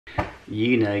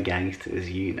You know, gangsters,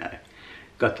 you know.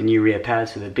 Got the new rear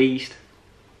pads for the Beast.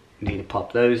 Need to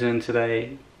pop those in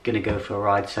today. Gonna go for a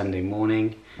ride Sunday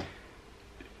morning.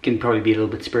 Can probably be a little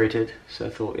bit spirited, so I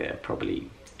thought, yeah, probably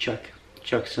chuck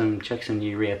some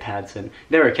new rear pads in.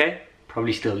 They're okay,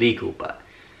 probably still legal, but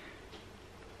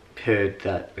heard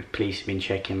that the police have been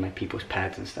checking my people's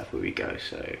pads and stuff where we go,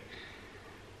 so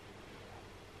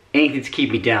anything to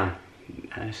keep me down.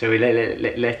 So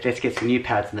let's get some new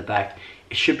pads in the back.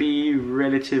 It should be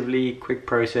relatively quick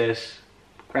process.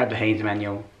 Grab the Haynes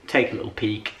manual, take a little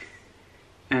peek,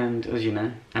 and as you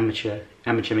know, amateur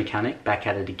mechanic, back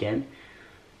at it again.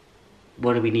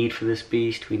 What do we need for this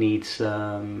beast? We need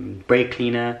some brake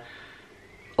cleaner,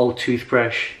 old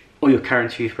toothbrush, or your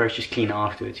current toothbrush, just clean it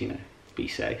afterwards, you know, be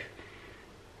safe.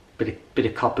 Bit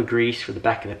of copper grease for the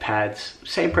back of the pads,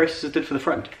 same process as did for the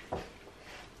front.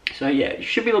 So yeah, it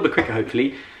should be a little bit quicker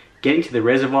hopefully. Getting to the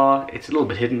reservoir, it's a little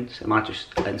bit hidden, so I might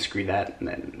just unscrew that and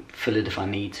then fill it if I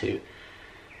need to.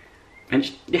 And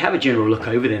just have a general look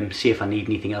over them, see if I need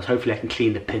anything else. Hopefully I can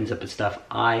clean the pins up and stuff.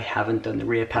 I haven't done the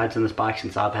rear pads on this bike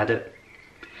since I've had it.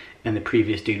 And the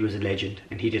previous dude was a legend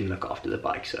and he didn't look after the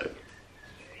bike, so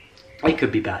it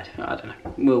could be bad. I don't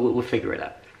know. We'll figure it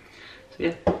out. So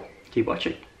yeah, keep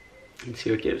watching and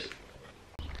see what it gives.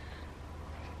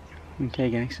 Okay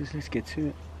gangsters, let's get to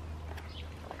it.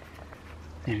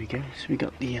 There we go. So we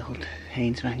got the old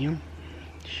Haynes manual.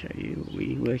 Show you what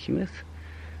we're working with.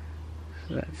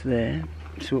 So that's there.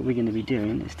 So what we're going to be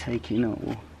doing is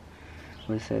taking,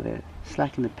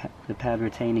 slacking the pad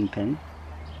retaining pin,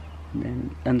 and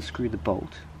then unscrew the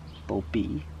bolt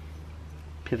B,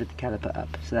 pivot the caliper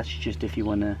up. So that's just if you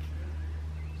want to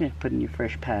put in your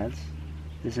fresh pads.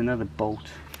 There's another bolt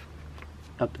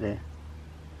up there,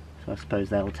 so I suppose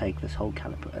that'll take this whole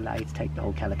caliper, allow you to take the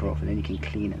whole caliper off, and then you can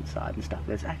clean inside and stuff.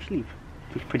 It's actually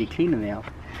pretty clean in there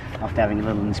after having a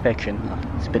little inspection.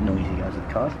 It's a bit noisy guys with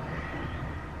the cars.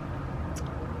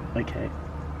 Okay,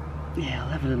 yeah, I'll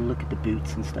have a little look at the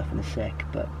boots and stuff in a sec,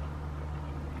 but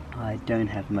I don't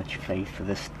have much faith for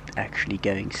this actually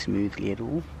going smoothly at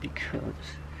all, because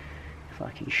if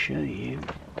I can show you,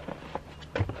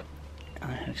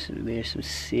 there's some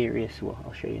serious, well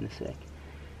I'll show you in a sec,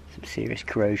 some serious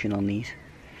corrosion on these.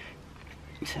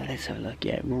 So let's have a look.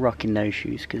 Yeah, we're rocking no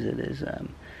shoes because it is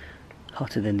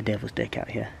hotter than the devil's dick out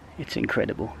here. It's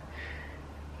incredible.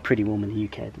 Pretty warm in the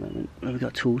UK at the moment. Well, we've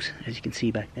got tools, as you can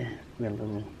see back there. We've got a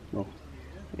little, well,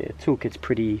 yeah, toolkit's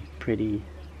pretty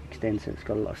extensive. It's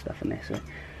got a lot of stuff in there, so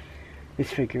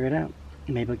let's figure it out.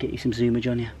 Maybe I'll get you some zoomage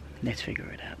on you. Let's figure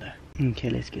it out though. Okay,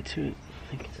 let's get to it.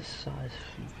 I think it's a size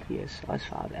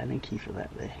 5 Allen key for that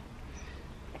there.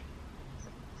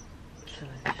 So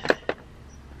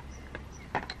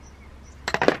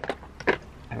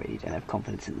I really don't have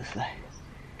confidence in this though.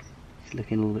 It's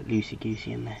looking a little bit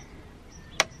loosey-goosey in there.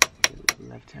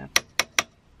 Left tap.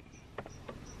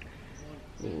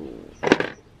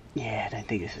 Yeah, I don't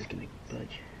think this is going to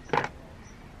budge.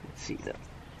 Let's see though.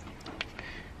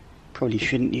 Probably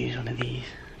shouldn't use one of these.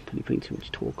 Probably putting too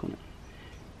much torque on it.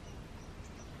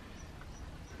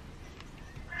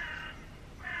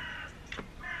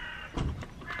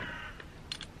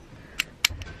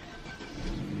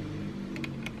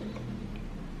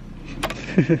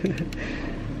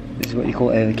 This is what you call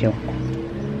overkill.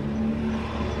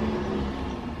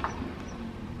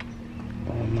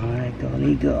 Oh my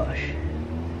golly gosh.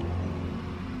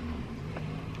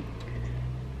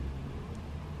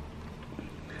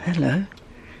 Hello.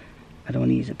 I don't want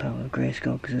to use the power of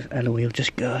Grayskull because this alloy will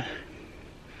just go.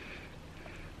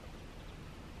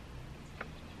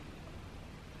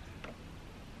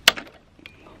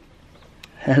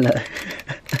 Hello.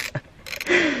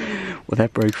 Well,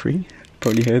 that broke free.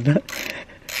 Probably heard that.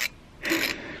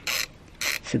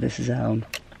 So this is our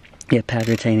pad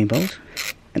retaining bolt,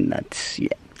 and that's,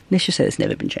 let's just say it's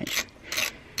never been changed.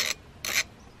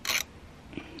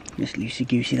 Just loosey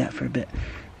goosey that for a bit.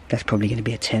 That's probably going to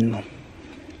be a 10 mil.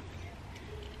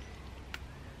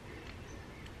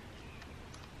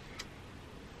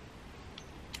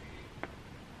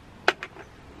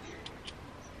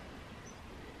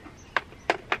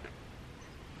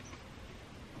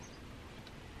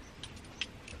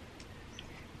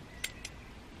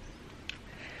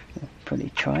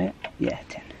 Probably try it. Yeah,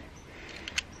 10.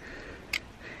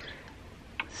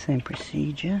 Same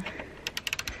procedure.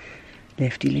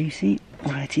 Lefty loosey,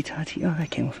 righty tighty. Oh, that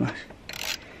came off nice.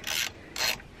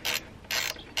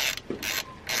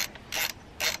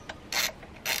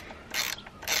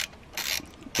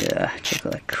 Yeah, check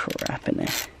all that crap in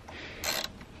there.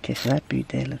 Okay, so that boot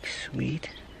there looks sweet.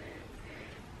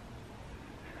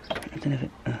 I don't know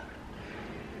if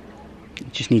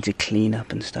it just needs a clean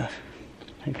up and stuff.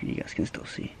 Hopefully you guys can still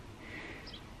see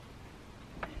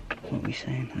what we're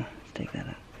saying. Oh, let's take that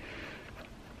out.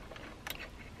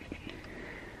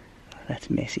 Oh, that's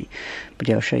messy. But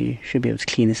yeah, I'll show you. Should be able to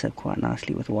clean this up quite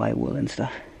nicely with wire wool and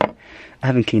stuff. I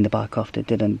haven't cleaned the bike after.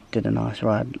 Did a nice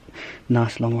ride,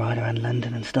 nice long ride around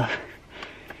London and stuff.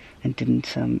 And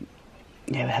didn't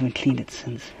yeah, we haven't cleaned it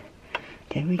since.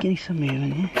 Okay, we're getting some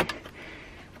movement here.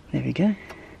 There we go.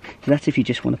 So that's if you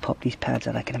just want to pop these pads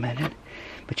out, I can imagine.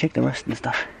 But check the rust and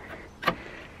stuff.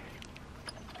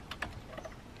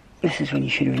 This is when you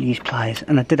should really use pliers.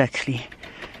 And I did actually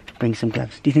bring some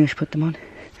gloves. Do you think I should put them on?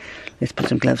 Let's put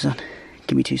some gloves on.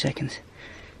 Give me 2 seconds.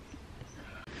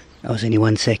 That was only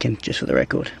 1 second, just for the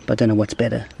record. But I don't know what's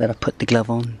better, that I put the glove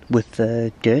on with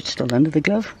the dirt still under the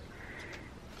glove.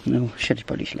 No,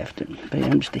 probably should left it. But yeah,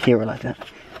 I'm just a hero like that.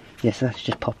 Yes, that's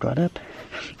just popped right up.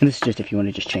 And this is just if you want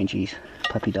to just change these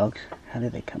puppy dogs. How do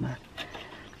they come out?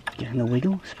 Giving a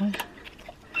wiggle, I suppose.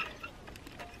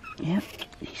 Yeah,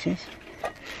 he says.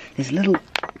 There's a little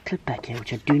clip back here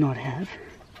which I do not have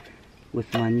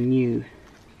with my new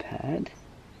pad.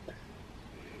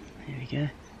 There we go.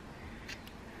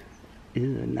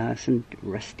 Ew, nice and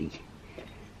rusty.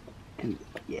 And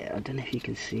yeah, I don't know if you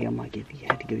can see. I might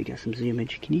have to give you guys some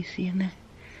zoomage. Can you see in there?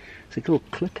 It's like a little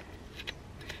clip.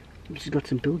 It's got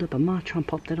some build up. I might try and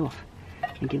pop that off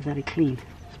and give that a clean.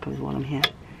 I suppose while I'm here.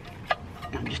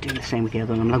 I'm just doing the same with the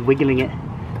other one. I'm like wiggling it.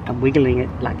 I'm wiggling it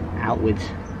like outwards.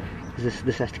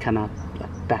 This has to come out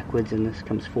like backwards, and this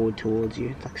comes forward towards you.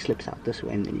 It like slips out this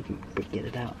way, and then you can get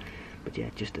it out. But yeah,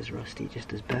 just as rusty,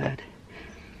 just as bad.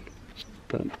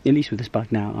 But at least with this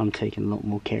bike now, I'm taking a lot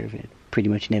more care of it. Pretty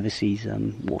much never sees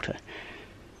water.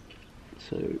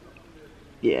 So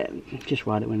yeah, just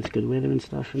ride it when it's good weather and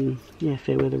stuff, and yeah,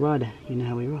 fair weather rider. You know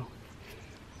how we roll.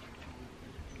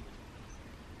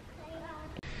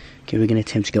 Okay, we're going to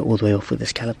attempt to go all the way off with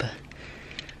this caliper.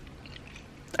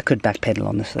 I could backpedal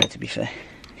on this though, to be fair,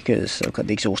 because I've got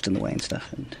the exhaust in the way and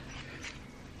stuff, and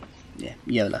yeah,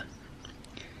 YOLO.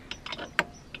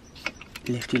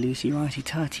 Lefty loosey, righty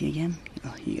tighty again.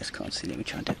 Oh, you guys can't see, let me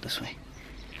try and do it this way.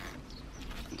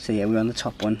 So yeah, we're on the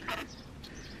top one,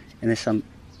 and there's some,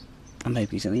 I'm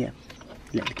hoping so, yeah,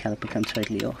 let the caliper come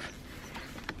totally off.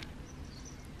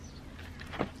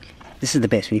 This is the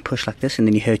best, when you push like this and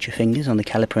then you hurt your fingers on the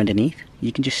caliper underneath.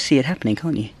 You can just see it happening,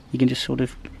 can't you? You can just sort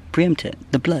of preempt it,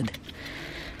 the blood.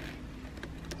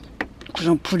 Because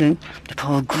I'm putting the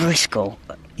poor Griscoll,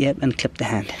 yep, and clip the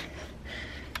hand.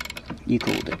 You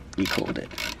called it, you called it.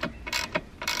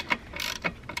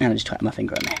 And I just twiddled my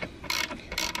finger on there.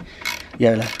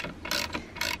 YOLO.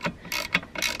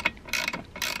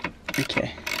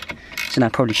 Okay, so now I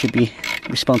probably should be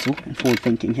responsible and forward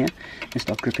thinking here and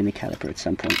start gripping the caliper at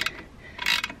some point.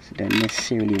 So don't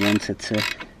necessarily want it to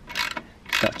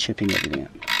start chipping everything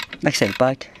up. Like I said, the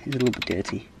bike is a little bit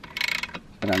dirty,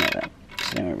 but I know that,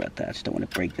 so don't worry about that. I just don't want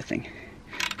to break the thing.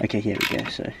 Okay, here we go.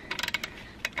 So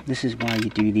this is why you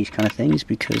do these kind of things,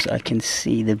 because I can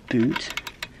see the boot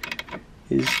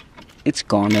is, it's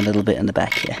gone a little bit in the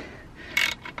back here.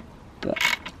 But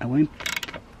I won't,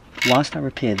 whilst I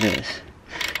repair this,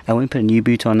 I won't put a new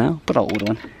boot on now, but I'll order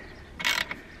one.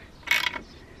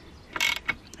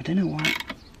 I don't know why.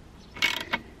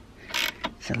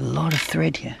 There's a lot of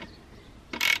thread here.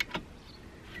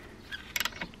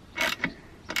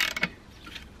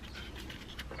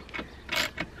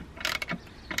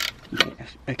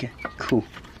 Okay, cool.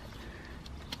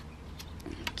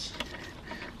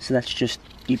 So that's just,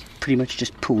 you pretty much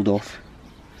just pulled off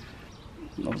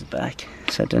of the back.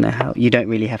 So I don't know how, you don't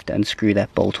really have to unscrew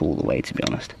that bolt all the way, to be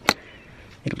honest.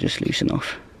 It'll just loosen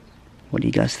off. What are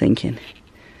you guys thinking?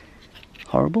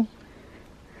 Horrible?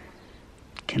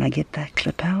 Can I get that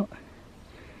clip out?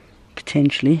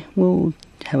 Potentially. We'll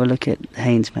have a look at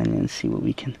Haynes manual and see what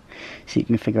we can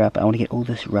figure out, but I want to get all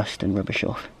this rust and rubbish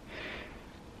off.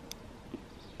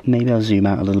 Maybe I'll zoom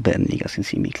out a little bit and you guys can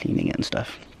see me cleaning it and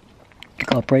stuff.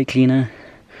 Got a brake cleaner,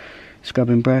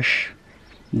 scrubbing brush.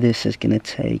 This is going to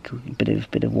take a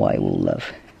bit of wire wool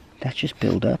love. That's just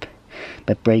build up.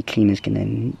 But brake cleaner is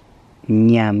going to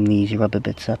yam these rubber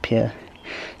bits up here.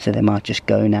 So they might just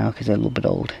go now because they're a little bit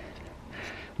old.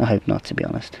 I hope not, to be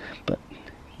honest. But,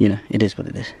 you know, it is what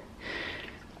it is.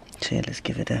 So yeah, let's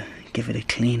give it a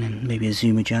clean and maybe a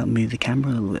zoomage out and move the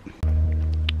camera a little bit.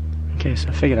 Okay, so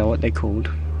I figured out what they're called.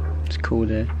 It's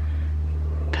called a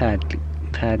pad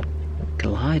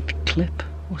glide clip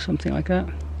or something like that.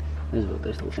 Those are what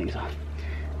those little things are.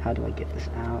 How do I get this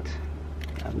out?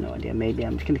 I have no idea. Maybe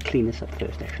I'm just going to clean this up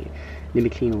first, actually. Let me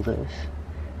clean all this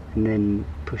and then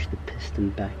push the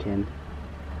piston back in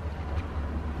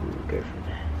and go from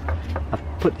there. I've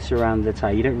put this around the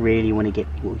tyre. You don't really want to get,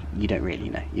 well, you don't really,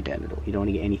 no, you don't at all. You don't want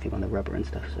to get anything on the rubber and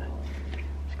stuff, so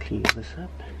let's clean this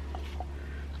up.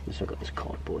 So I've got this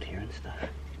cardboard here and stuff.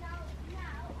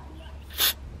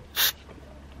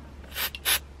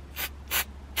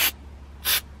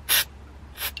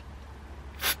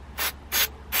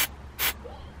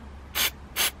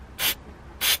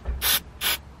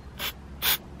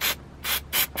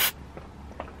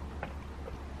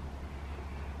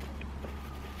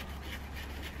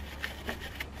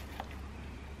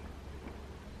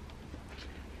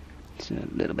 A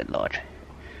little bit large,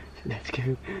 so let's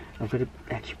go. I've got to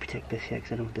actually protect this here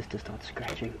because I don't want this to start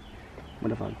scratching.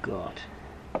 What have I got?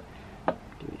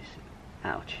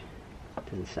 Ouch,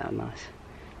 doesn't sound nice.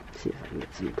 Let's see if I can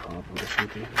get some cardboard or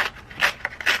something.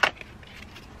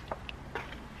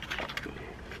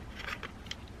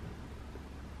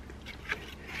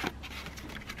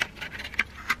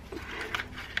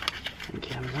 Thank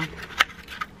you, Amazon.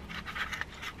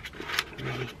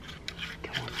 Really?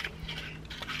 Come on.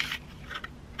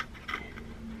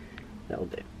 That'll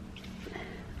do.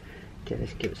 Okay,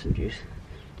 let's give it some juice.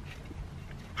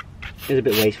 It was a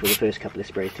bit wasteful the first couple of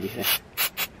sprays, to be fair.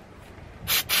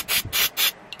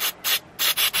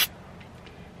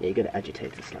 Yeah, you got to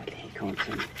agitate it slightly. You can't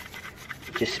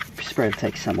just spray to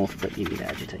take some off, but you need to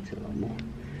agitate it a lot more.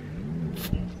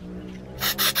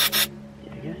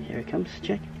 There we go. Here it comes.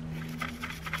 Check.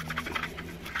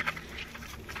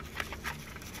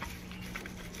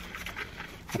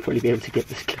 I'll probably be able to get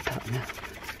this clip out now.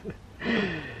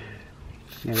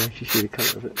 Now I actually see the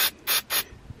colour of it.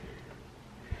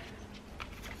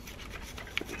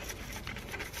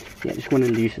 Yeah, I just want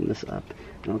to loosen this up.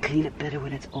 And I'll clean it better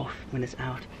when it's off, when it's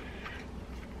out.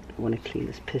 I want to clean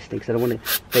this piston because I don't want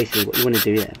to, basically what you want to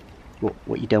do there,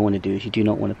 what you don't want to do is you do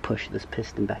not want to push this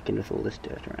piston back in with all this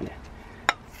dirt around it.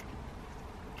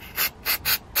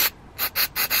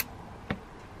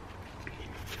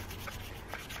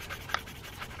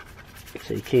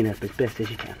 So you clean up as best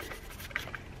as you can.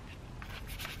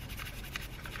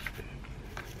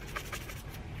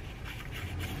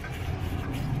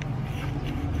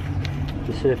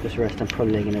 The surface rust, I'm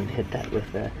probably going to hit that with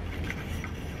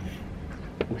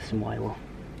some white wool.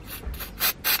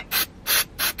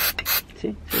 See,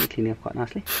 it's really cleaning up quite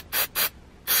nicely.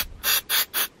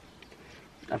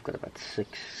 I've got about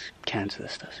 6 cans of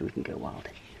this stuff, so we can go wild.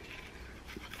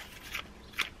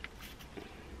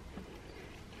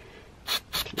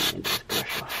 Clean this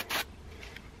brush off.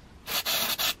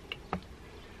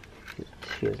 It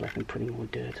feels like I'm putting more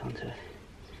dirt onto it.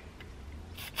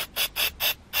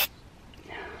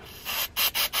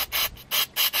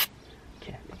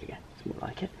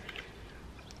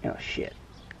 Oh shit!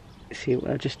 See what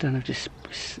I've just done? I've just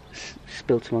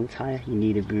spilled some on the tyre. You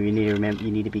need to remember. You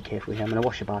need to be careful here. I'm gonna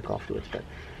wash the bike afterwards, but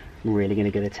I'm really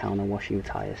gonna go to town on washing the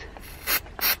tyres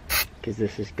because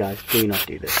this is, guys, do not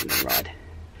do this in the ride.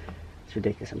 It's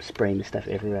ridiculous. I'm spraying the stuff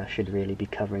everywhere. I should really be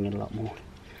covering it a lot more.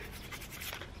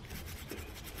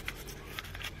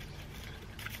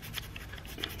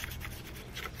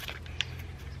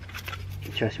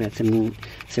 Trust me, I had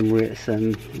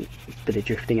some bit of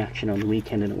drifting action on the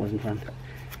weekend and it wasn't fun.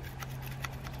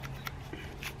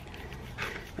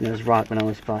 And it was right when I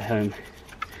was by home.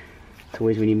 It's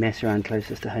always when you mess around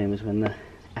closest to home is when the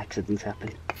accidents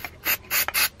happen.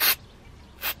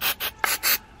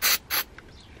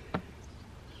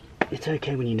 It's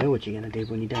okay when you know what you're going to do,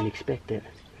 but when you don't expect it,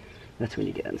 that's when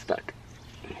you get unstuck.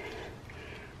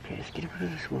 Okay, let's get rid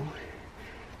of this wall.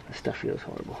 The stuff feels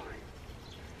horrible.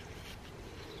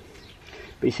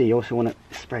 But you see, you also want to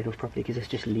spray it off properly because this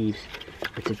just leaves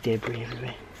bits of debris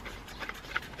everywhere.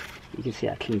 You can see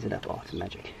how it cleans it up. Oh, it's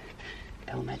magic.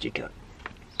 El Magico.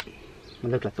 I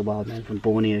look like the wild man from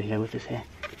Borneo here with his hair.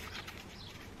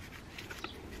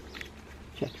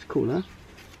 Check, it's cool, huh?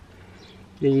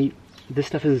 This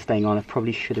stuff isn't staying on. I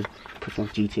probably should have put some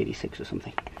GT86 or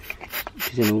something.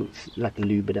 Because then it'll like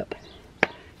lube it up.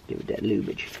 Give it that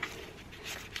lubage.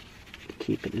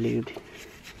 Keep it lubed.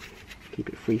 Keep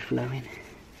it free flowing.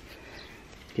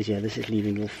 Because yeah, this is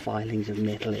leaving little filings of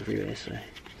metal everywhere, so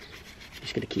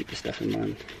just got to keep the stuff in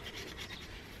mind.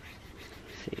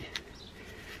 See,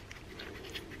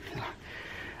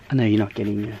 I know you're not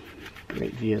getting a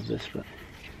great view of this, but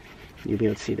you'll be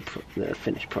able to see the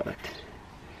finished product.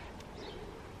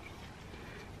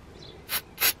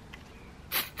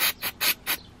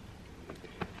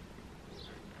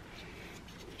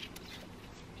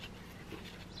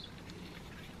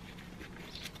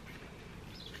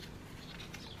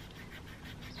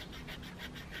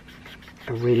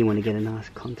 I really want to get a nice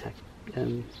contact,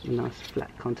 a nice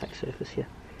flat contact surface here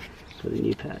for the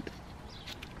new pad.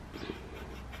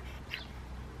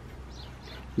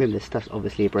 Remember, this stuff's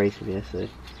obviously abrasive here, so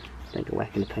don't go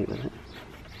whacking the paint with it.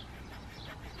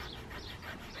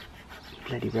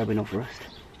 Bloody rubbing off rust.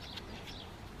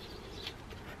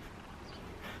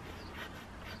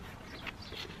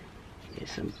 There's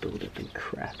some build-up and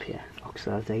crap here,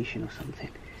 oxidation or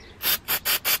something.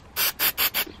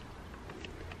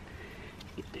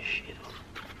 Get this shit off.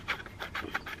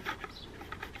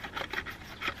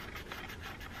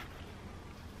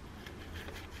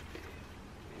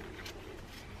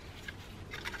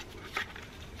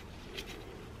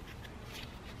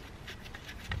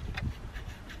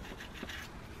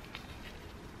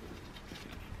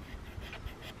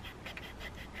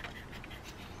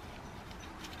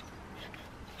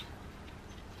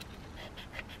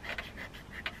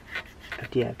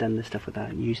 Yeah, I've done this stuff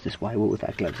without, used this white wool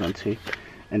without gloves on too,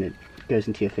 and it goes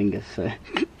into your fingers, so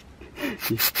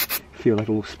you feel like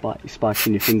all spikes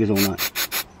in your fingers all night,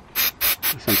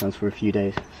 sometimes for a few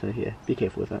days, so yeah, be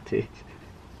careful with that too.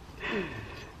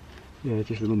 Yeah,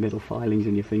 just little metal filings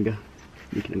in your finger,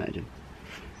 you can imagine.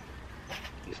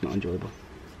 It's not enjoyable.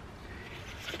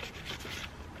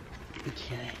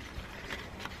 Okay,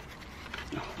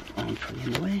 arm probably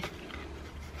in the way.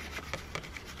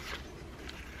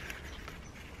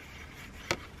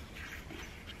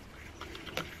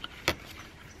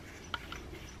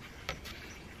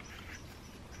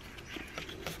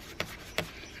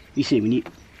 You see, when you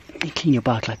clean your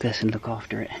bike like this and look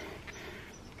after it,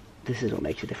 this is what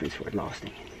makes a difference for it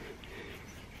lasting.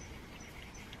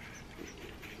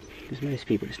 Because most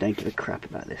people just don't give a crap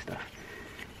about this stuff.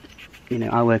 You know,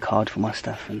 I work hard for my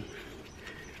stuff and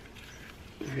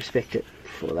I respect it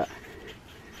for that.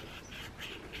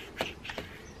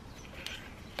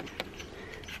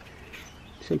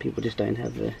 Some people just don't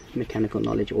have the mechanical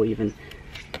knowledge or even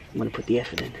want to put the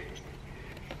effort in.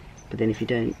 But then if you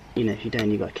don't, you know, if you don't,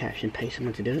 you got cash and pay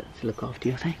someone to do it, to look after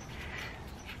your thing.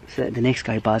 So that the next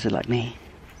guy buys it like me,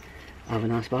 I have a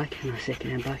nice bike, a nice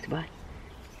second-hand bike to buy.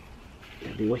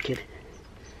 That'd be wicked.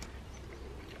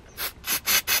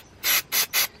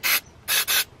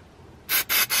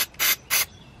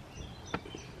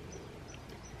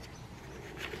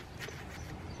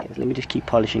 Okay, let me just keep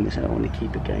polishing this. I don't want to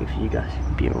keep it going for you guys.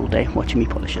 Be here all day watching me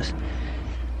polish this.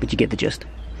 But you get the gist.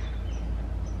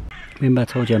 Remember I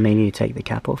told you I may need to take the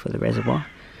cap off of the reservoir?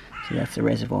 So that's the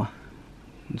reservoir.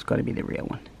 It's got to be the real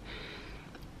one.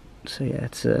 So yeah,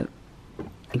 it's I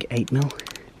think 8mm.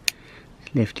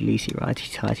 Lefty loosey, righty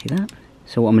tighty that.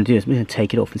 So what I'm going to do is I'm going to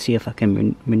take it off and see if I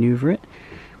can maneuver it.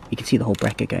 You can see the whole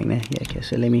bracket going there. Yeah, okay,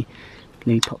 so let me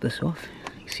pop this off.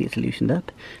 You can see it's loosened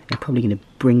up. I'm probably going to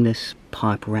bring this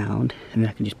pipe round and then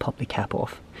I can just pop the cap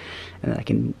off. And then I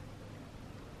can,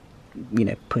 you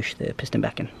know, push the piston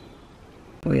back in.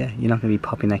 Oh yeah, you're not going to be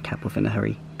popping that cap off in a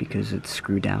hurry because it's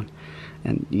screwed down.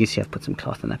 And you can see I've put some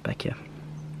cloth on that back here.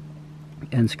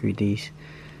 Unscrewed these.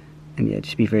 And yeah,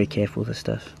 just be very careful with this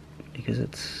stuff because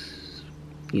it's,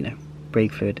 you know,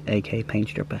 brake fluid, aka paint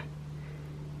stripper.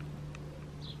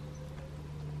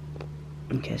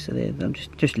 Okay, so there, I'm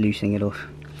just loosening it off,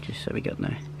 just so we got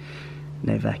no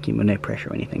vacuum or no pressure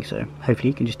or anything. So hopefully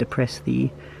you can just depress the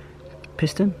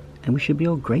piston and we should be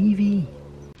all gravy.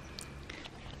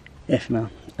 FML,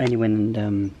 I only went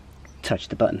and touched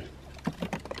the button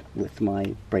with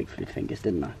my brake fluid fingers,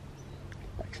 didn't I?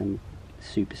 Like some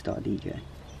superstar DJ.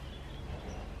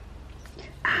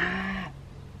 Ah!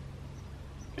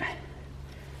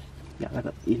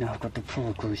 Yeah, I've got the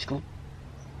full cruise scope.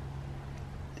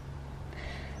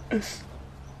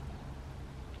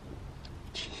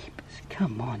 Jeepers,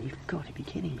 come on, you've got to be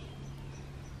kidding me.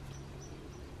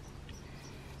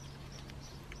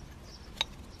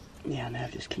 Yeah, I know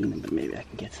I've just cleaned them, but maybe I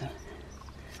can get some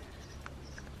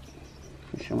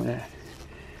of that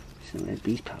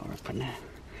beast power up for now.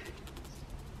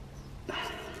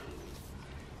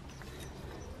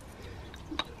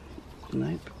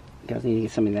 Nope. Guys, need to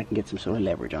get something that I can get some sort of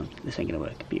leverage on. This ain't gonna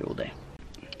work. Be here all day.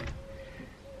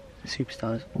 The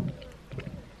superstars.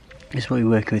 This is what we're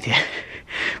working with here.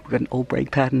 We've got an old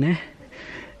brake pad in there,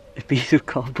 a piece of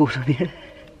cardboard on here,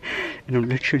 and I'm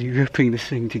literally ripping this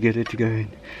thing to get it to go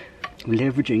in. I'm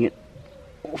leveraging it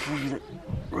off of the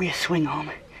rear swing arm.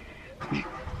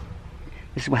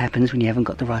 This is what happens when you haven't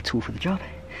got the right tool for the job.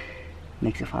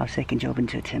 Makes a 5-second job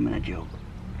into a 10-minute job.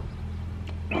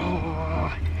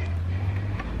 Oh.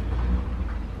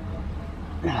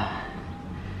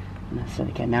 That's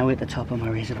okay. Now we're at the top of my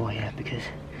reservoir here because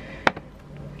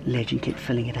Legend kept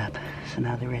filling it up. So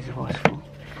now the reservoir is full.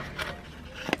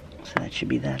 So that should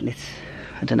be that.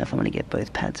 I don't know if I'm going to get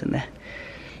both pads in there,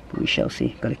 but we shall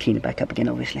see. Got to clean it back up again,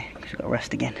 obviously, because we've got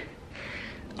rust again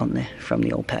on there from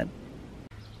the old pad.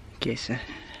 Okay, so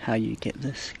how you get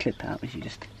this clip out is you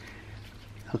just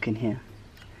hook in here,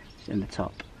 it's in the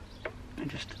top, and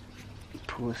just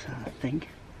pull this out, I think.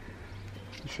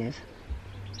 He says,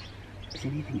 is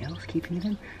anything else keeping it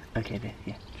in? Okay, there,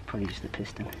 yeah, it's probably just the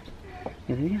piston.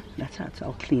 Yeah, there we go, that's out. So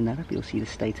I'll clean that up, you'll see the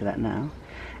state of that now,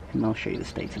 and I'll show you the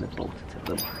state of the bolt.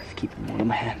 Let's keep them all in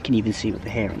my hand, you can even see with the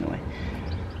hair in the way.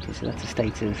 Okay, so that's the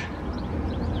state of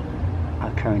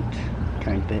our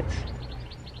current bits.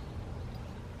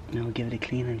 Now we'll give it a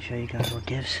clean and show you guys what it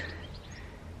gives.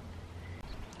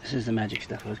 This is the magic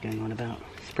stuff I was going on about.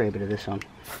 Spray a bit of this on,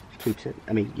 keeps it.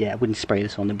 I mean, yeah, I wouldn't spray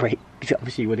this on the brake because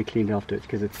obviously you would have cleaned it afterwards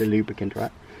because it's a lubricant,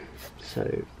 right?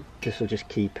 So this will just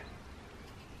keep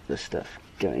the stuff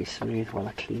going smooth while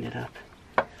I clean it up.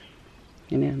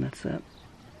 And yeah, and that's that.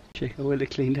 Check how well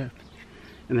it cleaned up.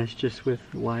 And that's just with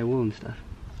wire wool and stuff.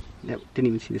 Yep, didn't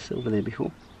even see the silver there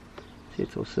before. See,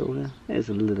 it's all silver. There's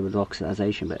a little bit of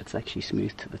oxidization, but it's actually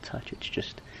smooth to the touch. It's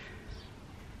just,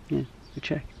 yeah, we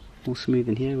check. All smooth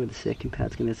in here where the second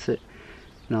pad's going to sit.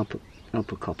 And I'll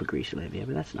put copper grease all over here,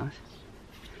 but that's nice.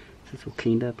 So it's all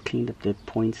cleaned up the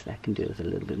points. That can do with a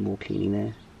little bit more cleaning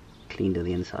there. Cleaned on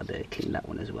the inside there, cleaned that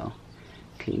one as well.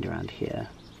 Cleaned around here.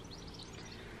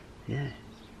 Yeah,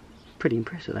 pretty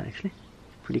impressed with that actually.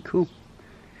 Pretty cool.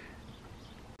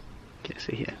 Okay,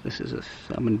 so here, this is us.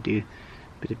 So I'm going to do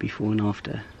a bit of before and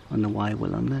after on the wire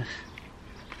wool on this.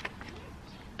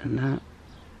 And that,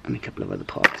 and a couple of other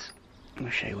parts. I'll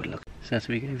show you what it looks like. So that's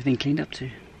where we get everything cleaned up to.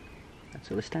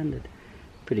 That's all the standard.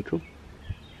 Pretty cool.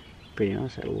 Pretty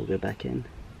nice, that'll all go back in.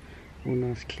 All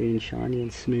nice, clean, shiny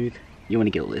and smooth. You want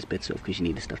to get all those bits off because you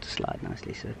need the stuff to slide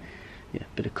nicely. So yeah,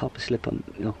 bit of copper slip on,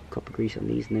 copper grease on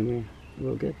these, and then we're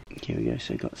all good. Here we go,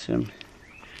 so got some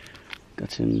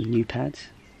new pads.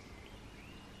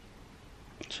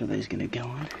 So those are going to go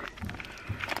on.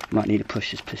 Might need to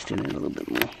push this piston in a little bit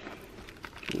more.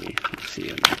 Yeah, let's see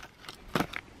it.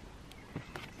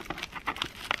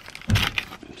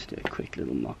 Let's do a quick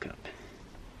little mock-up.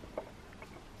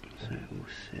 So we'll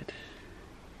set.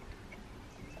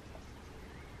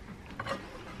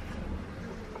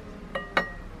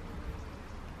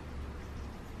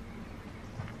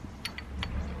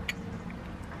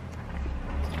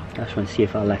 I just want to see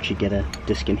if I'll actually get a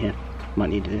disc in here. Might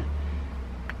need to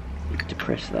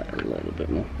depress that a little bit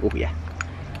more. Oh yeah.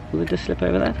 Will the disc slip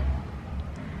over that?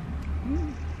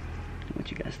 What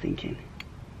you guys thinking?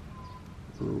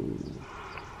 Ooh.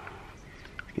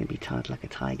 It's going to be tied like a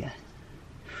tiger.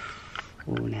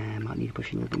 Oh nah, might need to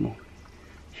push it a little bit more.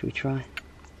 Should we try?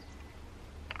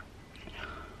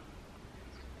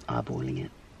 Eyeballing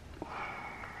it.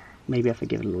 Maybe if I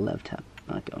give it a little love tap,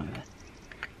 might go over.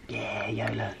 Yeah,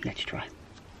 YOLO, let's try.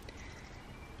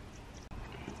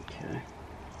 Okay.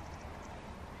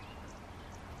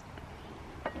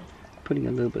 Putting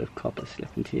a little bit of copper slip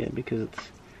into here because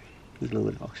there's a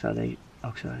little bit of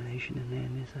oxidation in there,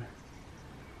 and there's a.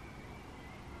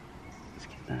 Let's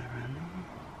get that around there.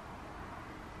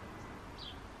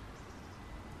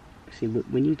 See,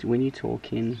 when you're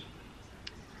talking,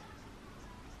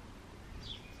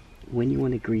 when you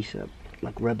want to grease up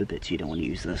like rubber bits, you don't want to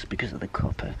use this because of the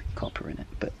copper in it.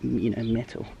 But you know,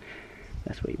 metal,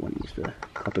 that's where you want to use the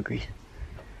copper grease.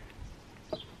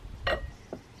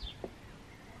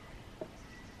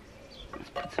 Let's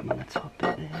put some on the top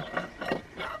bit there.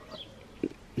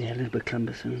 Yeah, a little bit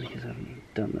cumbersome because I haven't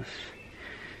done this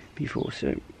before,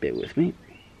 so bear with me.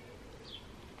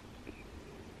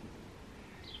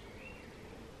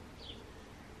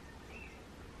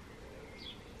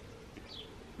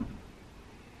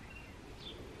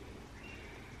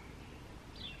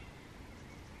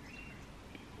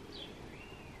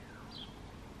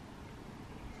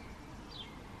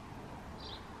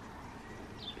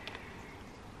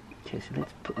 Okay, so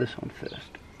let's put this on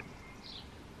first.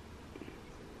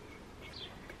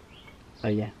 Oh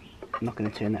yeah, I'm not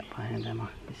going to turn that by hand, am I?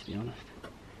 Let's be honest.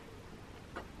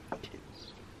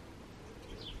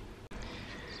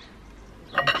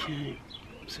 Okay,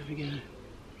 so we go.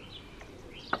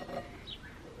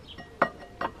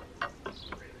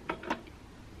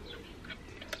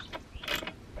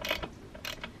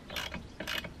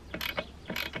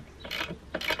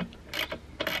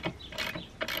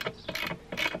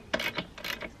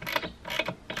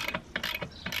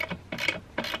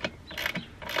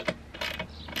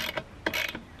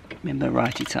 Remember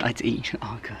righty tighty.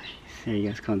 Oh gosh, there you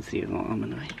guys can't see it on arm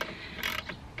and eye.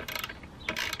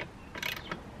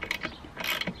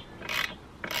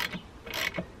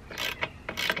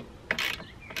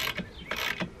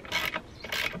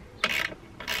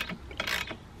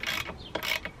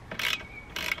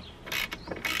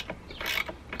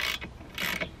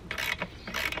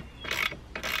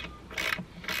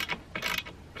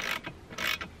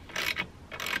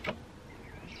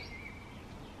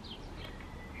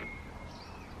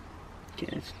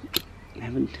 Okay, I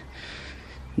haven't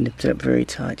nipped it up very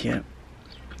tight yet.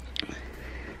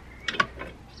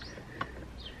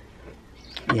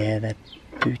 Yeah, that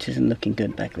boot isn't looking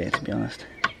good back there, to be honest.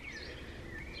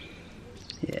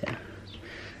 Yeah,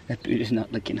 that boot is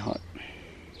not looking hot.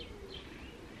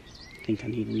 I think I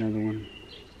need another one.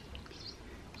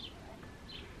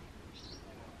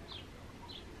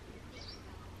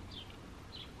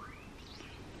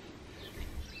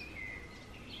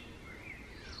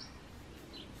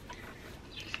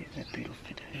 See if that boot will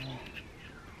fit over.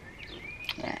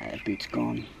 Ah, that boot's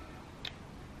gone.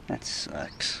 That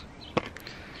sucks.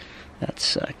 That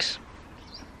sucks.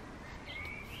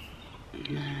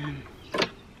 Man.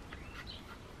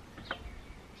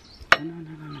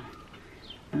 No.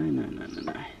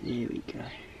 There we go.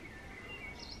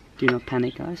 Do not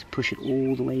panic, guys. Push it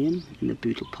all the way in and the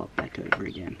boot will pop back over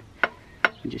again.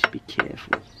 And just be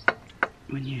careful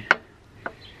when you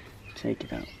take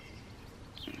it out.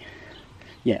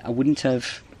 Yeah, I wouldn't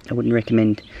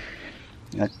recommend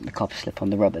the copper slip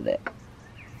on the rubber there.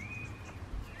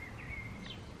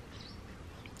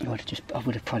 I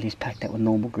would have probably just packed that with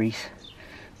normal grease,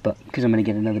 but because I'm going to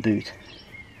get another boot,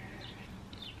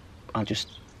 I'll just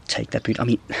take that boot. I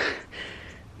mean,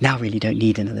 now I really don't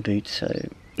need another boot, so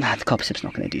the copper slip's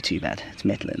not going to do too bad. It's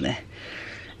metal in there.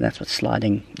 And that's what's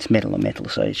sliding. It's metal on metal,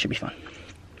 so it should be fine.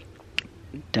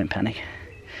 Don't panic.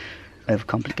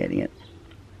 Overcomplicating it.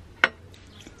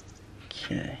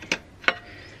 Okay.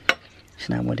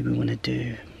 So now what do we want to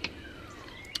do?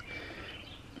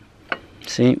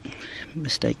 See,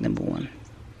 mistake number one.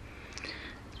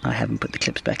 I haven't put the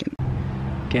clips back in.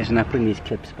 Okay, so now putting these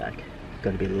clips back, I've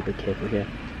got to be a little bit careful here,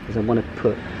 because I want to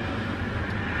put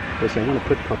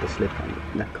copper slip on,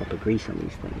 not copper grease on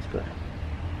these things, but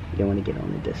you don't want to get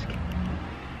on the disc. So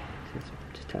let's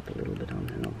just tap a little bit on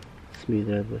and I'll smooth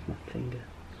it over with my finger.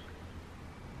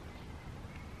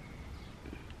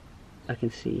 I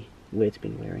can see where it's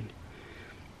been wearing.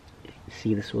 You can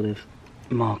see the sort of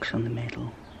marks on the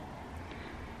metal.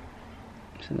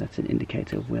 So that's an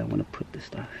indicator of where I want to put the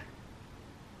stuff.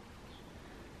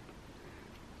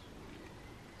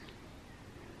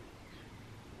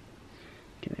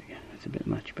 Okay, there we go. That's a bit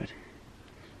much, but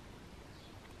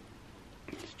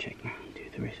let's check now and do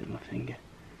the rest of my finger.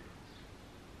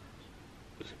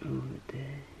 Just over it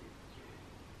there.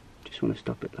 Just want to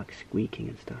stop it like squeaking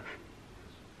and stuff.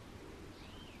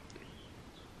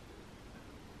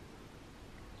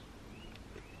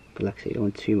 But like I say, you don't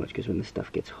want too much, because when the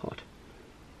stuff gets hot,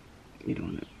 you don't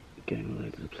want it going all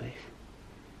over the place.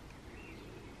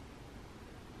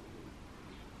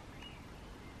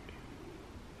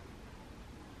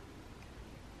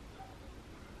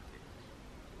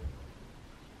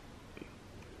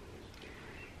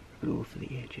 Put all for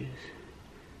the edges.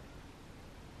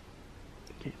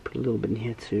 Okay, put a little bit in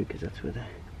here too, because that's where you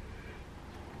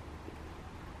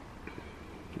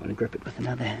want to grip it with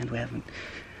another hand. We haven't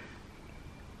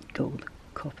got all the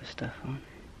copper stuff on.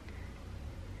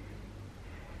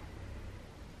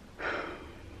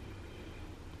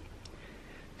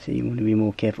 So you want to be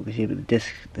more careful, because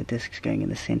the disc's going in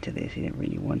the center there, so you don't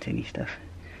really want any stuff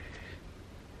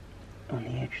on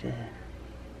the edge there.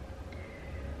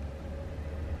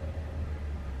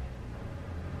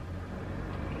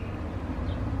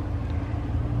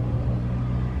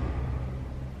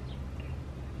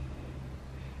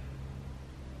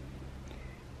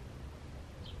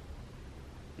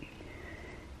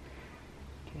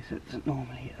 Okay, so it's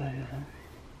normally over.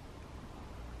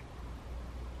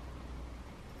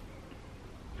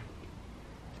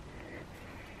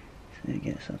 So I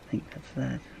guess I think that's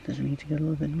that. Does it need to go a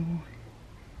little bit more?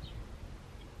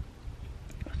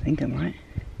 I think I'm right.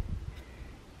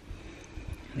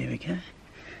 There we go.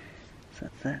 So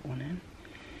that's that one in.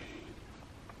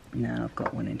 Now I've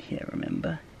got one in here,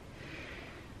 remember?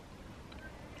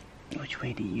 Which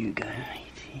way do you go,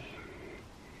 matey?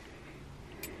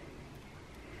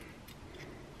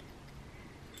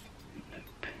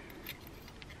 Nope.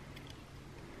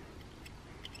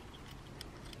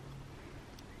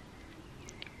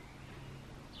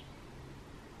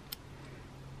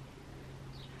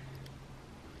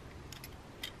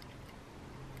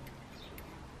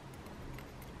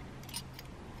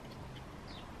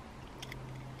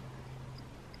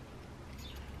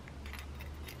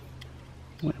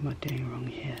 What am I doing wrong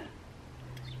here?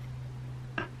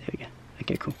 Ah, there we go.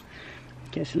 Okay, cool.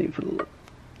 Okay, so let me put a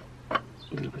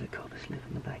little bit of copper slip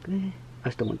in the back there. I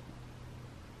still want,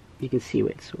 you can see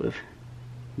where it's sort of,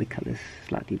 the colour's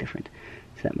slightly different.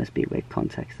 So that must be where it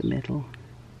contacts the metal.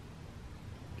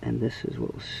 And this is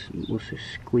what will also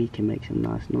squeak and make some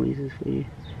nice noises for you.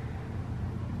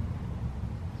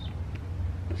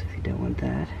 So if you don't want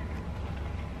that,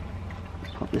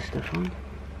 pop this stuff on.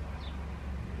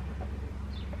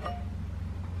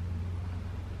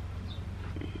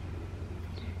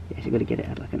 Yes, you've got to get it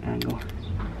at like an angle.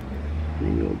 And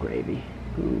then your gravy.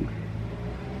 Boom.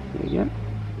 There you go.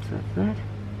 So that's that.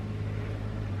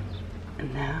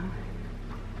 And now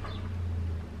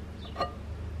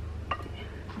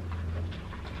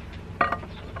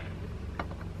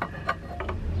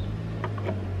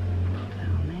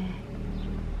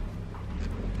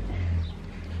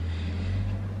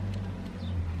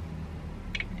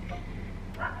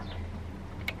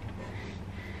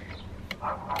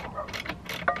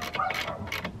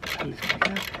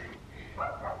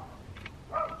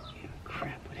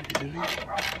crap, whatever's in there.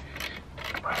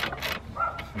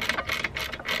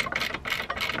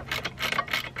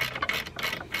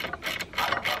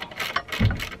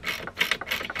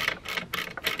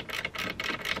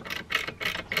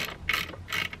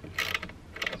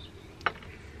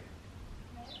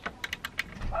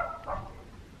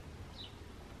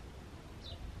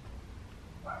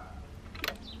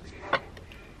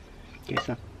 Okay,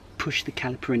 so I push the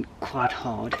caliper in quite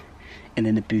hard and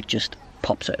then the boot just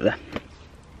pops over.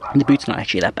 And the boot's not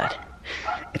actually that bad.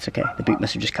 It's okay, the boot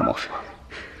must have just come off.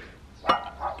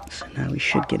 So now we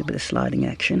should get a bit of sliding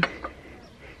action.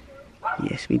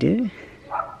 Yes, we do.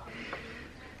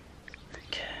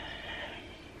 Okay.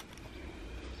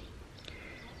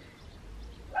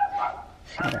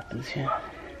 See what happens here.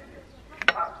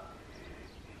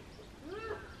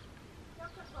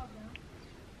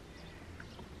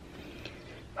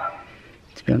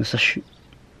 To be honest,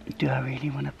 do I really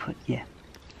want to put, yeah,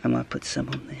 I might put some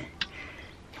on there.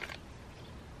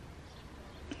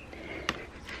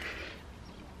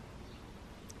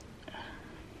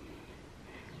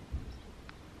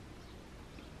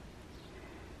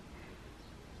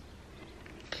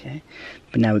 Okay,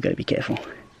 but now we've got to be careful.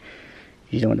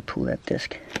 You don't want to pull that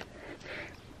disc.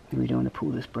 We don't want to pull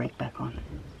this brake back on.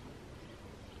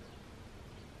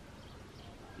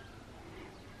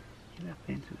 Get up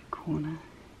into the corner.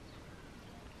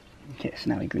 Okay, so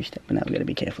now we greased it, but now we've got to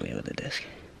be careful here with the disc.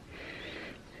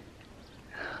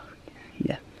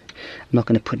 Yeah, I'm not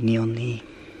going to put any on the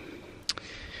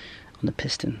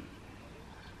piston.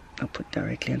 I'll put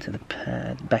directly onto the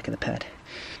pad, back of the pad.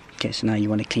 Okay, so now you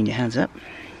want to clean your hands up,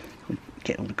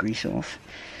 get all the grease off,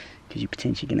 because you're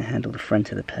potentially going to handle the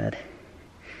front of the pad.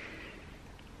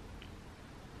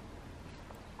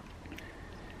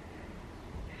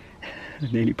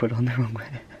 I nearly put it on the wrong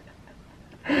way.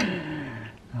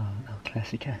 Oh,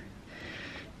 classic.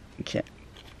 Okay.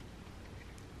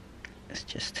 It's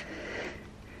just...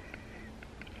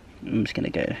 I'm just going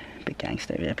to go a bit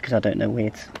gangster here because I don't know where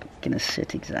it's going to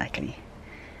sit exactly.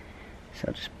 So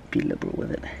I'll just be liberal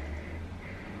with it.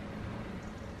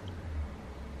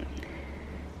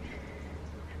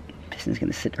 Piston's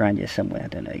going to sit around here somewhere, I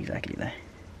don't know exactly though.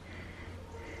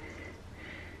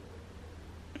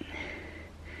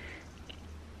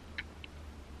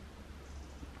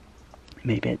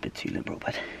 Maybe a bit too liberal,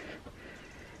 but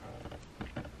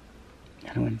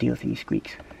I don't want to deal with any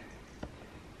squeaks.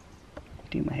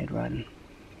 Do my head riding.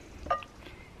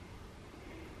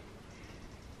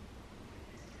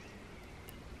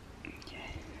 Okay.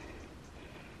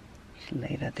 Just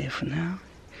lay that there for now.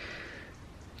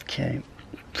 Okay,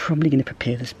 probably going to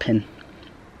prepare this pin.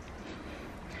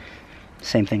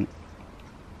 Same thing.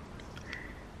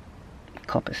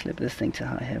 Copper slip this thing to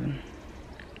high heaven.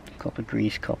 Copper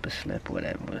grease, copper slip,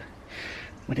 whatever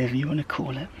you want to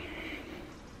call it.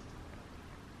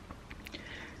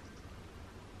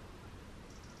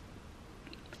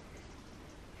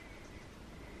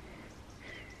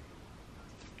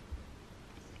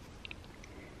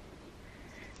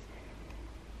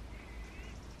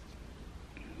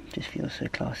 Just feels so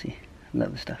classy.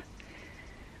 Love the stuff.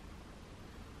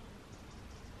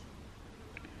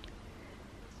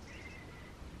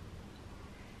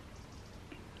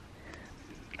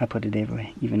 I put it everywhere,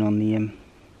 even on the,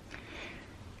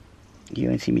 you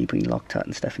won't see me putting Loctite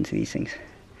and stuff into these things.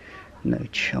 No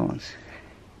chance.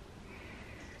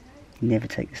 Never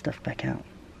take the stuff back out.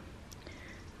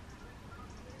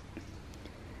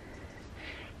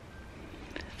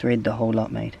 Thread the whole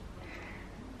lot, mate.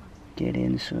 Get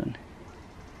in soon.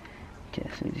 Okay,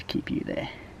 so just keep you there.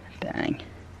 Bang.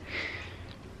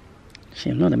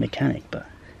 See, I'm not a mechanic, but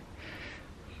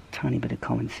tiny bit of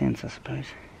common sense, I suppose.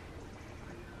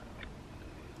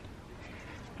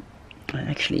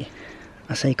 Actually,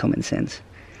 I say common sense.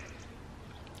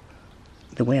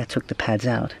 The way I took the pads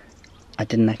out, I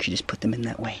didn't actually just put them in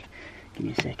that way. Give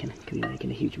me a second, could be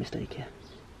making a huge mistake here.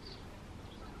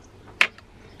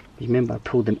 Remember, I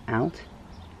pulled them out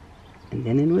and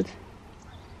then inwards.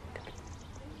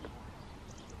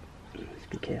 Let's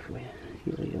be careful here.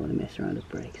 You don't want to mess around with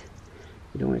brakes.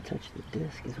 You don't want to touch the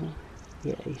disc as well.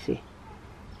 Yeah, you see?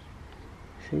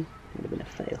 See? It would have been a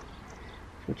fail.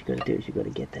 So what you got to do is you got to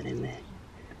get that in there.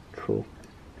 Cool.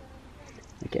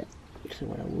 Okay, so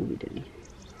what I will be doing.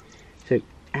 So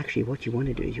actually what you want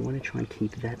to do is you want to try and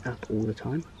keep that up all the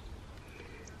time.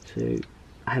 So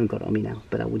I haven't got it on me now,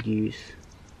 but I would use,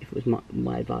 if it was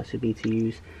my advice would be to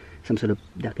use some sort of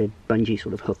like a bungee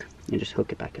sort of hook and just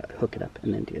hook it back up, hook it up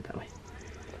and then do it that way.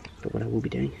 But what I will be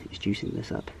doing is juicing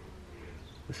this up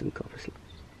with some copper slip.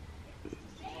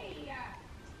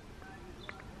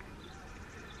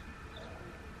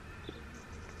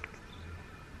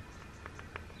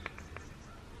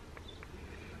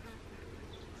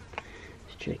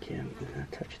 Let's check here, I'm going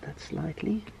to touch that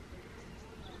slightly.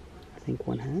 I think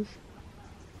one has.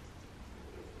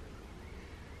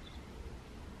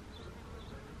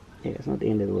 Yeah, it's not the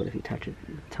end of the world if you touch it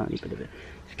a tiny bit of it.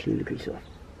 Just clean the grease off.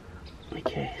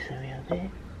 Okay, so we are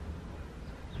there.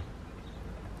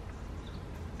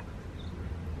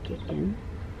 Get in.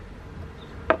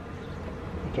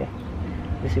 Okay,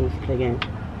 this thing wants to play again.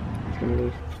 It's going to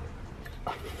lose.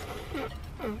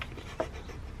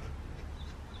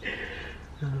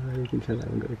 Oh, you can tell I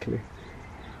haven't got a clue.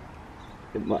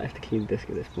 It might have to clean the disc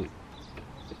at this point,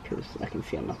 because I can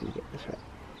see I'm not going to get this right.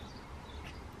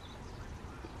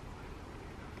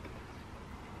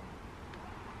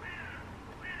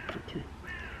 Okay.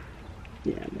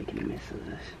 Yeah, I'm making a mess of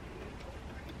this.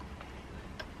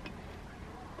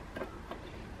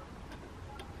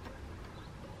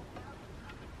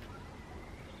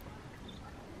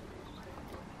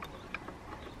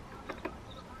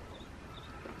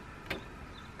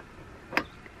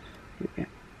 Yeah.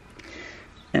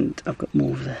 And I've got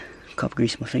more of the copper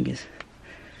grease on my fingers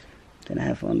than I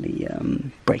have on the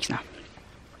brakes now,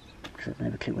 because I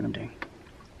have a clue what I'm doing.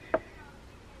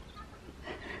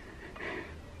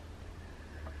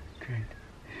 Great.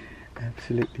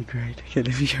 Absolutely great. Okay,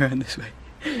 let me go around this way.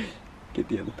 Get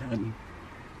the other pattern.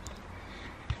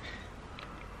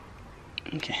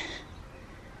 Okay.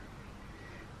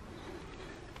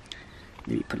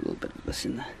 Maybe put a little bit of this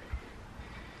in the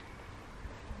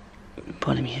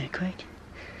bottom here quick.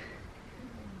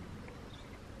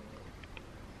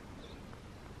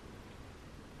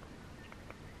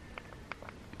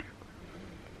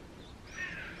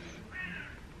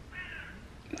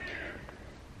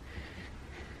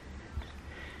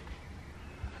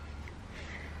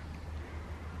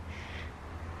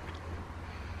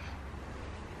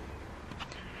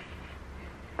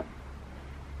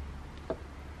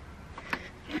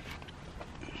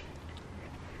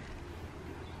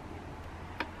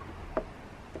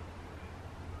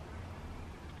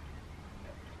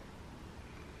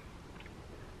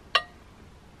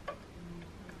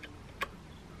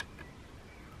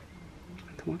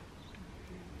 Come on.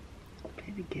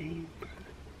 Play the game.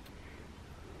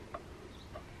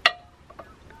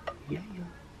 Yeah, yeah.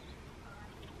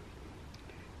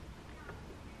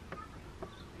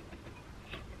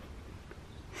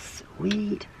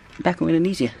 Sweet. Back in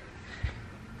Indonesia.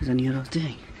 Because I knew what I was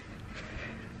doing.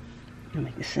 I'm gonna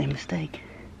make the same mistake.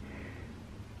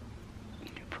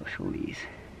 Push all these.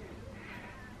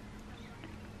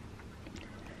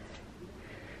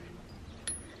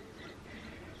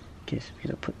 Okay, so we're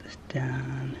gonna put this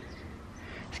down.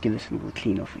 Let's give this a little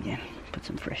clean off again. Put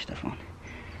some fresh stuff on.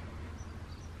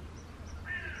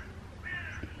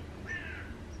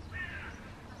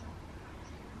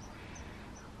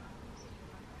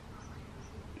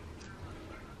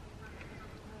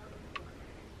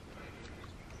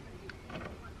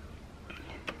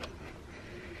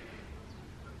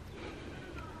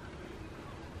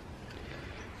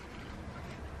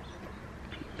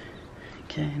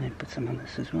 Okay, and then put some on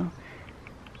this as well.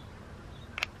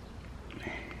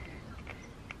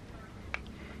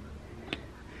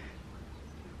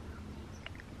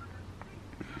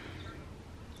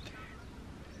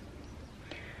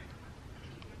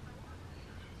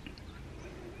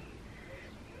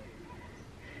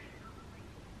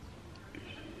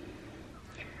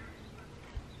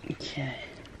 Okay.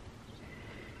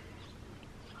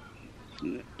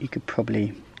 You could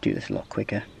probably do this a lot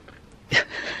quicker.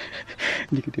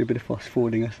 You could do a bit of fast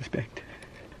forwarding, I suspect.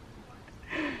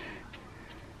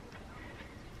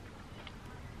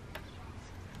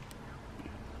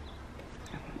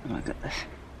 Oh, I got this.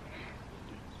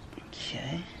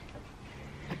 Okay.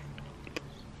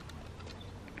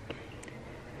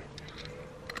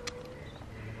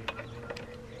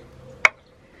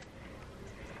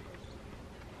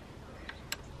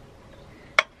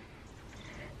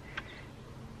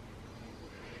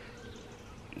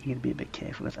 You gotta be a bit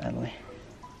careful with alloy.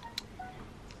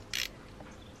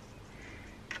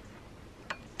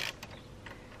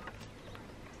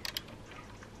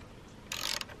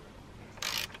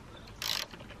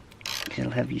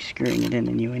 it'll have you screwing it in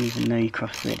and you won't even know you're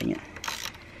cross-threading it.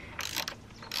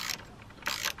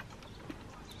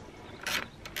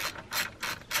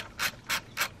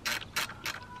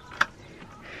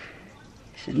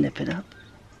 Just nip it up.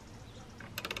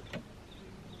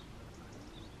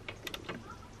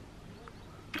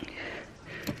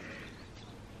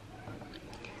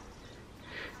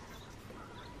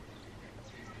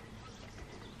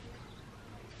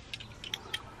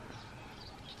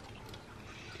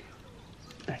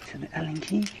 Back to the Allen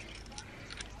key.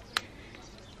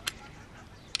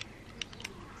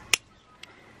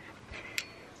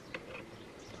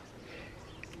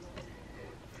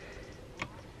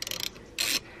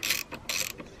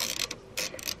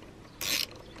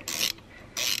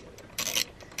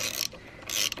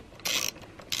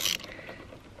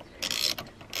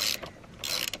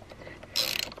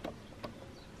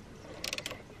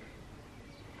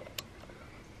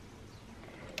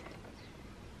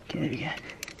 Okay, there we go.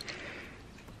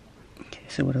 Okay,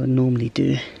 so what I would normally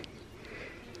do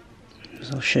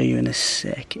is I'll show you in a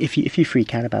sec. If you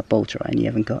freak out about bolts, right, and you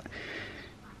haven't got,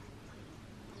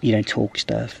 you don't torque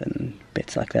stuff and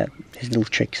bits like that, there's little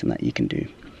tricks and that you can do.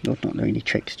 Well, not really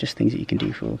tricks, just things that you can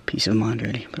do for peace of mind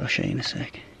really, but I'll show you in a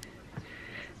sec.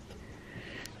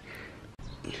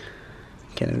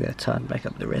 Okay, then we're going to tighten back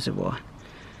up the reservoir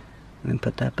and then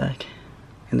put that back,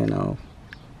 and then I'll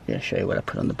show you what I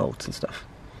put on the bolts and stuff.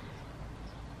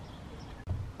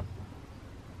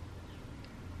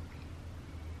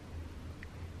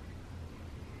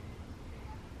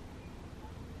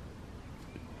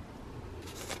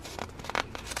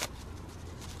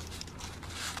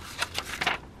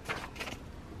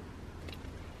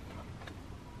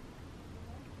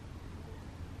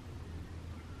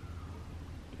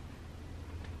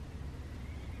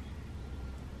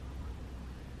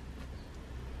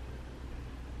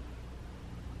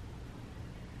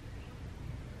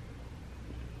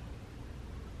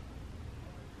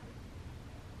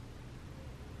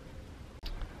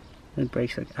 The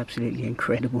brakes look absolutely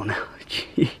incredible now.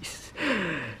 Jeez.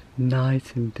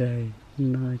 Night and day.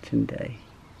 Night and day.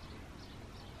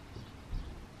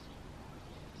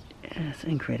 Yeah, it's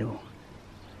incredible.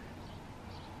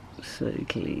 So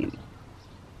clean.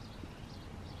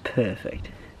 Perfect.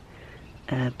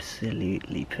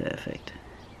 Absolutely perfect.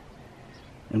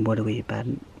 And what are we, about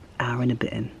an hour and a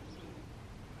bit in?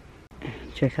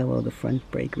 Check how well the front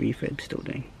brake refurb's still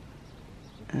doing.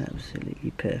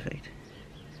 Absolutely perfect.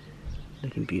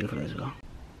 Looking beautiful as well.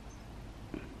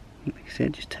 Like I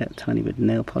said, just a tiny bit of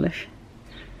nail polish.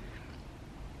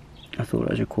 I thought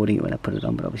I was recording it when I put it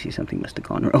on, but obviously something must have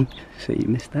gone wrong, so you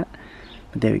missed that.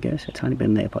 But there we go, so a tiny bit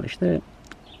of nail polish there. A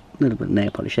little bit of nail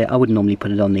polish there. I wouldn't normally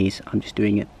put it on these, I'm just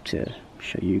doing it to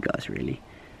show you guys really.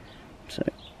 So,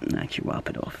 actually wipe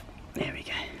it off. There we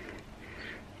go.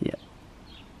 Yep.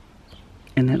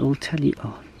 And that will tell you,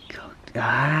 oh god,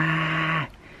 ah!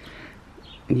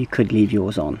 You could leave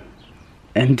yours on.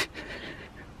 And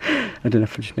I don't know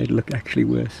if I just made it look actually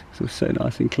worse. So it was so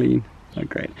nice and clean. Oh,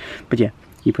 great. But yeah,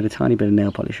 you put a tiny bit of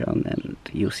nail polish on and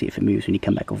you'll see if it moves when you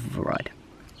come back off of a ride.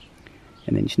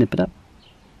 And then you snip it up.